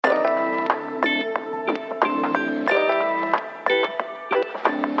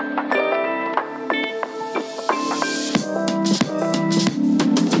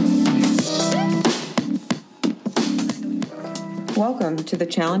Welcome to The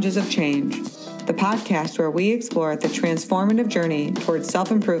Challenges of Change, the podcast where we explore the transformative journey towards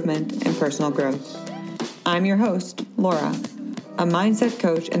self-improvement and personal growth. I'm your host, Laura, a mindset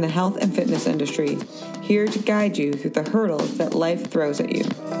coach in the health and fitness industry, here to guide you through the hurdles that life throws at you.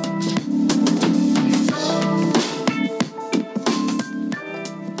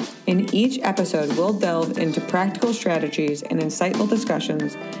 In each episode, we'll delve into practical strategies and insightful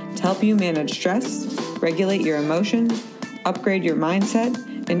discussions to help you manage stress, regulate your emotions, upgrade your mindset,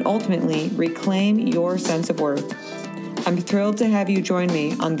 and ultimately reclaim your sense of worth. I'm thrilled to have you join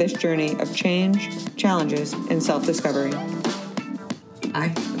me on this journey of change, challenges, and self-discovery. I,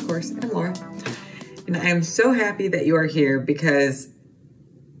 of course, am Laura, and I am so happy that you are here because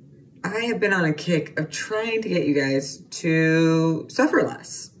I have been on a kick of trying to get you guys to suffer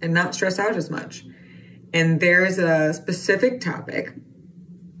less and not stress out as much. And there's a specific topic,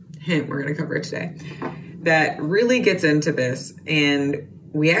 we're going to cover it today, that really gets into this and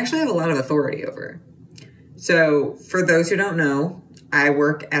we actually have a lot of authority over. So for those who don't know, I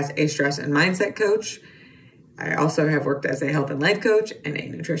work as a stress and mindset coach. I also have worked as a health and life coach and a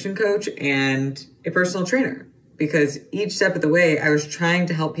nutrition coach and a personal trainer, because each step of the way, I was trying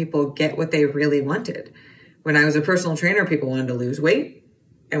to help people get what they really wanted. When I was a personal trainer, people wanted to lose weight.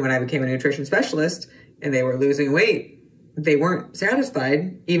 And when I became a nutrition specialist and they were losing weight, they weren't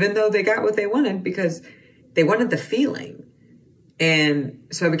satisfied, even though they got what they wanted, because they wanted the feeling. And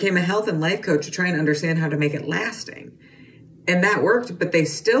so I became a health and life coach to try and understand how to make it lasting. And that worked, but they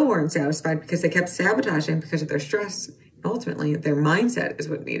still weren't satisfied because they kept sabotaging because of their stress. Ultimately, their mindset is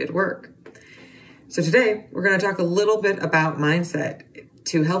what needed work. So today, we're going to talk a little bit about mindset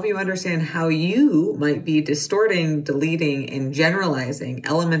to help you understand how you might be distorting, deleting, and generalizing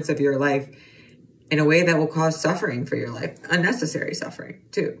elements of your life in a way that will cause suffering for your life, unnecessary suffering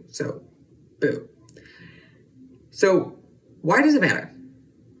too. So, boo. So why does it matter?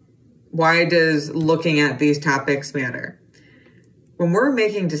 Why does looking at these topics matter? When we're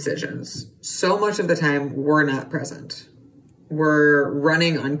making decisions, so much of the time we're not present. We're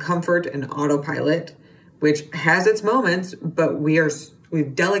running on comfort and autopilot, which has its moments, but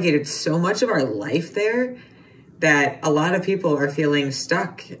we've delegated so much of our life there that a lot of people are feeling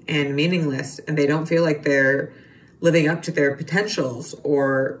stuck and meaningless, and they don't feel like they're living up to their potentials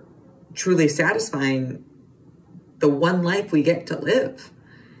or truly satisfying the one life we get to live.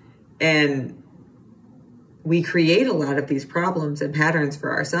 And we create a lot of these problems and patterns for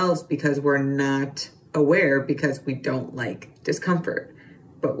ourselves because we're not aware, because we don't like discomfort.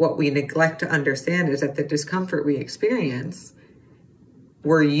 But what we neglect to understand is that the discomfort we experience,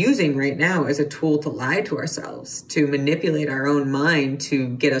 we're using right now as a tool to lie to ourselves, to manipulate our own mind to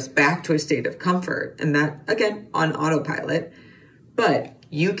get us back to a state of comfort. And that, again, on autopilot. But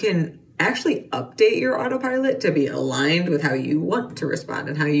you can actually update your autopilot to be aligned with how you want to respond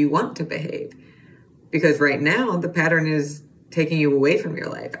and how you want to behave. Because right now, the pattern is taking you away from your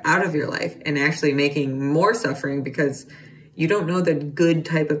life, out of your life, and actually making more suffering because you don't know the good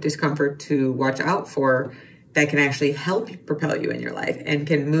type of discomfort to watch out for that can actually help propel you in your life and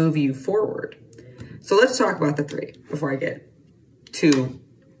can move you forward. So let's talk about the three before I get too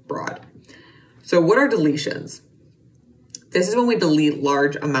broad. So what are deletions? This is when we delete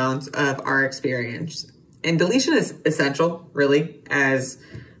large amounts of our experience. And deletion is essential, really, as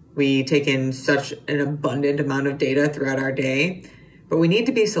we take in such an abundant amount of data throughout our day. But we need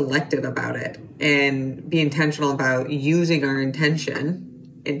to be selective about it and be intentional about using our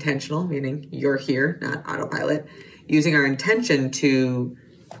intention. Intentional, meaning you're here, not autopilot. Using our intention to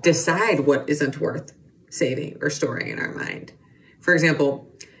decide what isn't worth saving or storing in our mind. For example,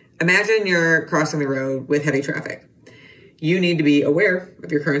 imagine you're crossing the road with heavy traffic. You need to be aware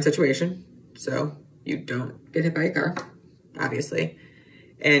of your current situation so you don't get hit by a car, obviously,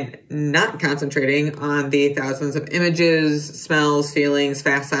 and not concentrating on the thousands of images, smells, feelings,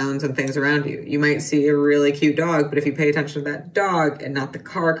 fast sounds, and things around you. You might see a really cute dog, but if you pay attention to that dog and not the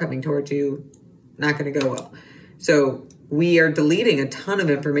car coming towards you, not going to go well. So we are deleting a ton of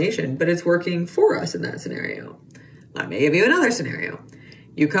information, but it's working for us in that scenario. Let me give you another scenario.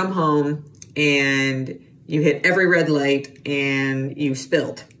 You come home and you hit every red light and you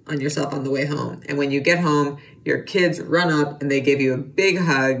spilled on yourself on the way home. And when you get home, your kids run up and they give you a big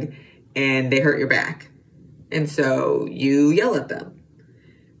hug and they hurt your back. And so you yell at them.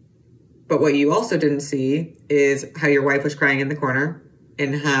 But what you also didn't see is how your wife was crying in the corner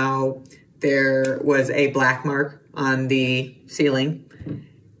and how there was a black mark on the ceiling.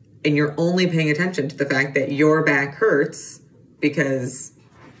 And you're only paying attention to the fact that your back hurts because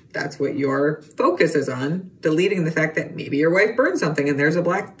that's what your focus is on, deleting the fact that maybe your wife burned something and there's a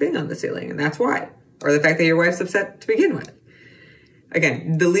black thing on the ceiling and that's why. Or the fact that your wife's upset to begin with.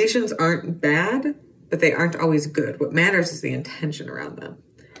 Again, deletions aren't bad, but they aren't always good. What matters is the intention around them.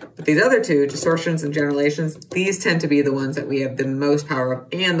 But these other two, distortions and generalizations, these tend to be the ones that we have the most power of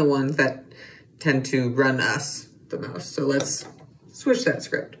and the ones that tend to run us the most. So let's switch that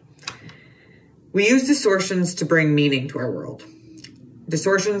script. We use distortions to bring meaning to our world.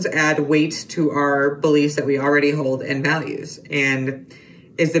 Distortions add weight to our beliefs that we already hold and values, and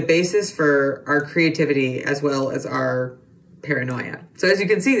is the basis for our creativity as well as our paranoia. So as you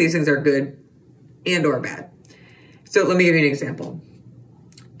can see, these things are good and or bad. So let me give you an example.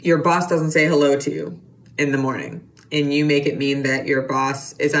 Your boss doesn't say hello to you in the morning, and you make it mean that your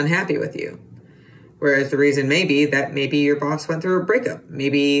boss is unhappy with you. Whereas the reason may be that maybe your boss went through a breakup.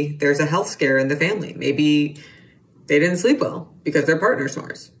 Maybe there's a health scare in the family. Maybe they didn't sleep well because their partner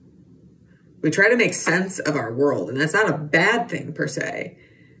snores. We try to make sense of our world, and that's not a bad thing per se.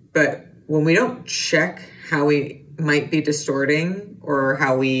 But when we don't check how we might be distorting or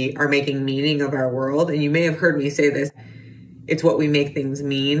how we are making meaning of our world, and you may have heard me say this, it's what we make things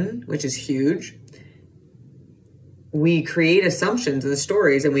mean, which is huge. We create assumptions and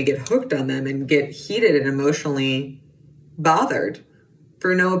stories and we get hooked on them and get heated and emotionally bothered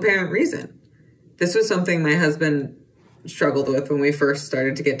for no apparent reason. This was something my husband struggled with when we first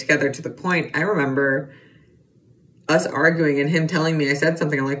started to get together, to the point I remember us arguing and him telling me I said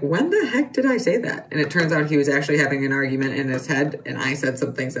something. I'm like, when the heck did I say that? And it turns out he was actually having an argument in his head and I said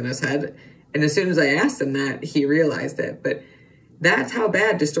some things in his head. And as soon as I asked him that, he realized it. But that's how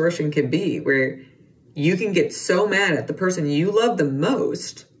bad distortion can be, where you can get so mad at the person you love the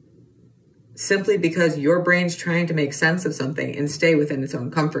most simply because your brain's trying to make sense of something and stay within its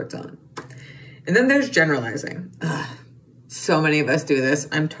own comfort zone. And then there's generalizing. So many of us do this.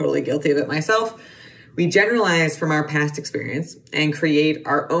 I'm totally guilty of it myself. We generalize from our past experience and create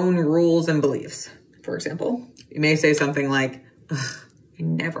our own rules and beliefs. For example, you may say something like, I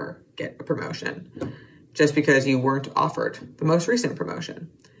never get a promotion, just because you weren't offered the most recent promotion.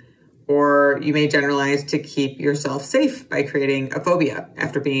 Or you may generalize to keep yourself safe by creating a phobia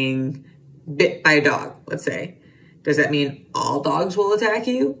after being bit by a dog, let's say. Does that mean all dogs will attack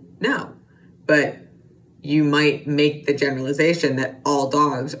you? No. But you might make the generalization that all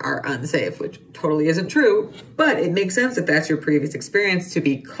dogs are unsafe, which totally isn't true, but it makes sense if that's your previous experience to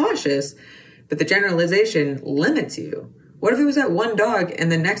be cautious, but the generalization limits you. What if it was that one dog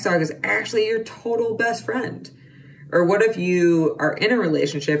and the next dog is actually your total best friend? Or what if you are in a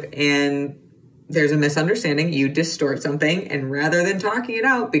relationship and there's a misunderstanding, you distort something, and rather than talking it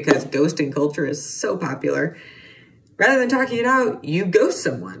out, because ghosting culture is so popular, rather than talking it out, you ghost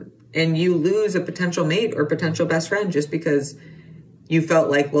someone and you lose a potential mate or potential best friend just because you felt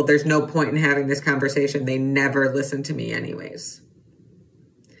like, well, there's no point in having this conversation. They never listen to me anyways.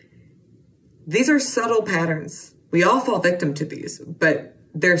 These are subtle patterns. We all fall victim to these, but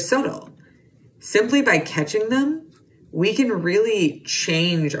they're subtle. Simply by catching them, we can really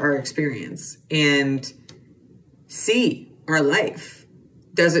change our experience and see our life.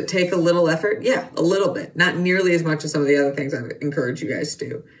 Does it take a little effort? Yeah, a little bit. Not nearly as much as some of the other things I encourage you guys to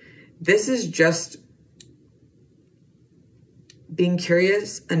do. This is just being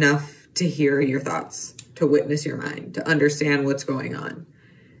curious enough to hear your thoughts, to witness your mind, to understand what's going on.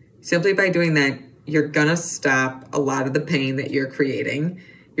 Simply by doing that, you're gonna stop a lot of the pain that you're creating.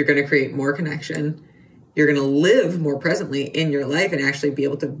 You're gonna create more connection. You're gonna live more presently in your life and actually be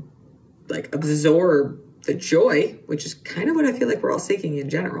able to absorb the joy, which is kind of what I feel like we're all seeking in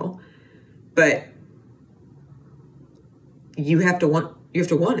general. But you have to want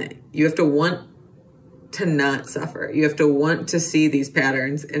it. You have to want to not suffer. You have to want to see these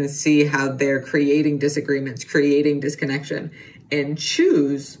patterns and see how they're creating disagreements, creating disconnection, and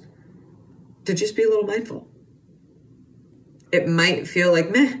choose to just be a little mindful. It might feel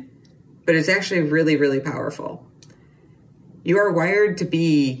like meh, but it's actually really, really powerful. You are wired to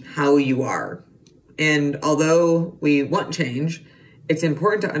be how you are. And although we want change, it's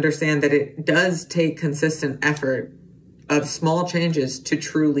important to understand that it does take consistent effort of small changes to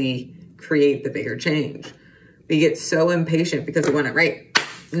truly create the bigger change. We get so impatient because we want it right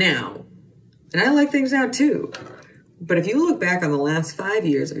now. And I like things now too. But if you look back on the last 5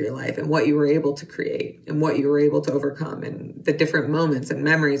 years of your life and what you were able to create and what you were able to overcome and the different moments and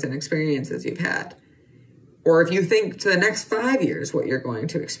memories and experiences you've had, or if you think to the next 5 years what you're going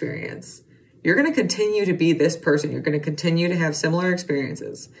to experience, you're going to continue to be this person. You're going to continue to have similar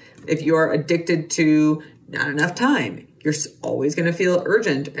experiences. If you're addicted to not enough time, you're always going to feel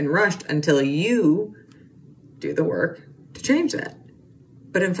urgent and rushed until you do the work to change that.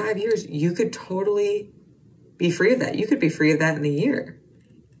 But in 5 years, you could totally be free of that. You could be free of that in a year.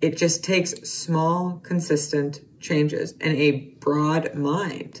 It just takes small, consistent changes and a broad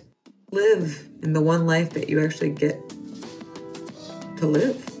mind. Live in the one life that you actually get to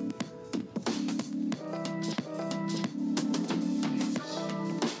live.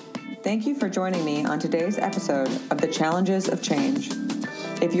 Thank you for joining me on today's episode of The Challenges of Change.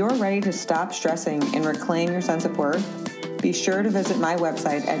 If you're ready to stop stressing and reclaim your sense of worth, be sure to visit my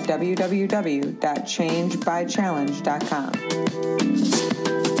website at www.changebychallenge.com.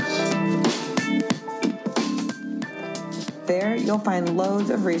 There, you'll find loads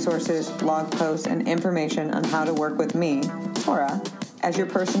of resources, blog posts, and information on how to work with me, Cora, as your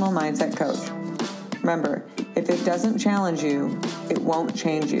personal mindset coach. Remember, if it doesn't challenge you, it won't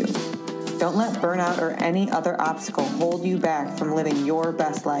change you. Don't let burnout or any other obstacle hold you back from living your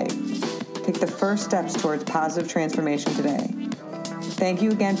best life. Take the first steps towards positive transformation today. Thank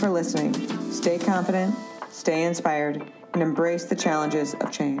you again for listening. Stay confident, stay inspired, and embrace the challenges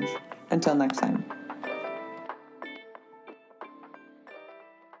of change. Until next time.